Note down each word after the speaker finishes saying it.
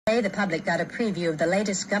The public got a preview of the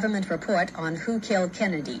latest government report on who killed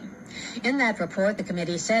Kennedy. In that report, the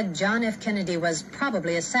committee said John F. Kennedy was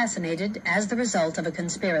probably assassinated as the result of a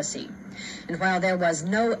conspiracy. And while there was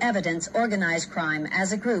no evidence organized crime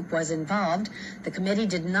as a group was involved, the committee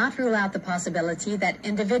did not rule out the possibility that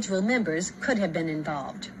individual members could have been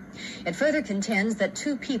involved. It further contends that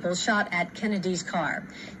 2 people shot at Kennedy's car.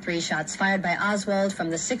 3 shots fired by Oswald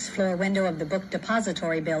from the 6th-floor window of the book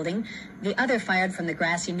depository building. The other fired from the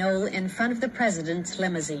grassy knoll in front of the president's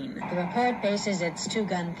limousine. The report bases its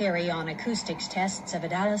 2-gun theory on acoustics tests of a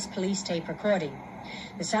Dallas police tape recording.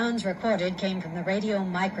 The sounds recorded came from the radio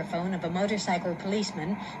microphone of a motorcycle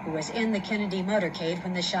policeman who was in the Kennedy motorcade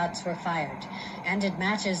when the shots were fired, and it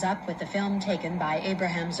matches up with the film taken by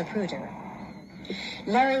Abraham Zapruder.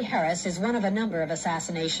 Larry Harris is one of a number of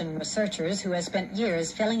assassination researchers who has spent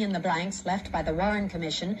years filling in the blanks left by the Warren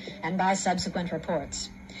Commission and by subsequent reports.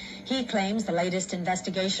 He claims the latest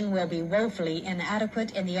investigation will be woefully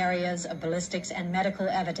inadequate in the areas of ballistics and medical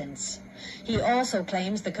evidence. He also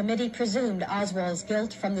claims the committee presumed Oswald's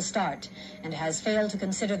guilt from the start and has failed to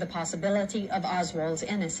consider the possibility of Oswald's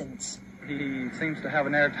innocence. He seems to have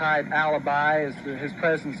an airtight alibi as to his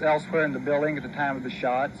presence elsewhere in the building at the time of the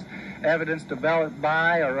shots. Evidence developed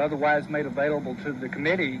by or otherwise made available to the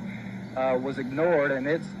committee was ignored, and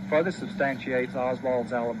it further substantiates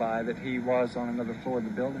Oswald's alibi that he was on another floor of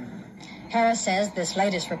the building. Harris says this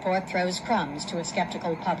latest report throws crumbs to a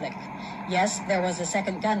skeptical public. Yes, there was a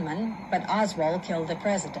second gunman, but Oswald killed the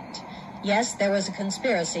president. Yes, there was a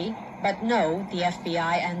conspiracy, but no, the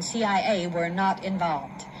FBI and CIA were not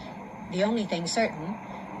involved. The only thing certain,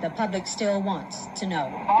 the public still wants to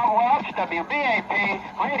know. Bob Welch, WBAP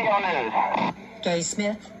Radio News. Gay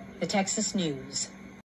Smith, the Texas News.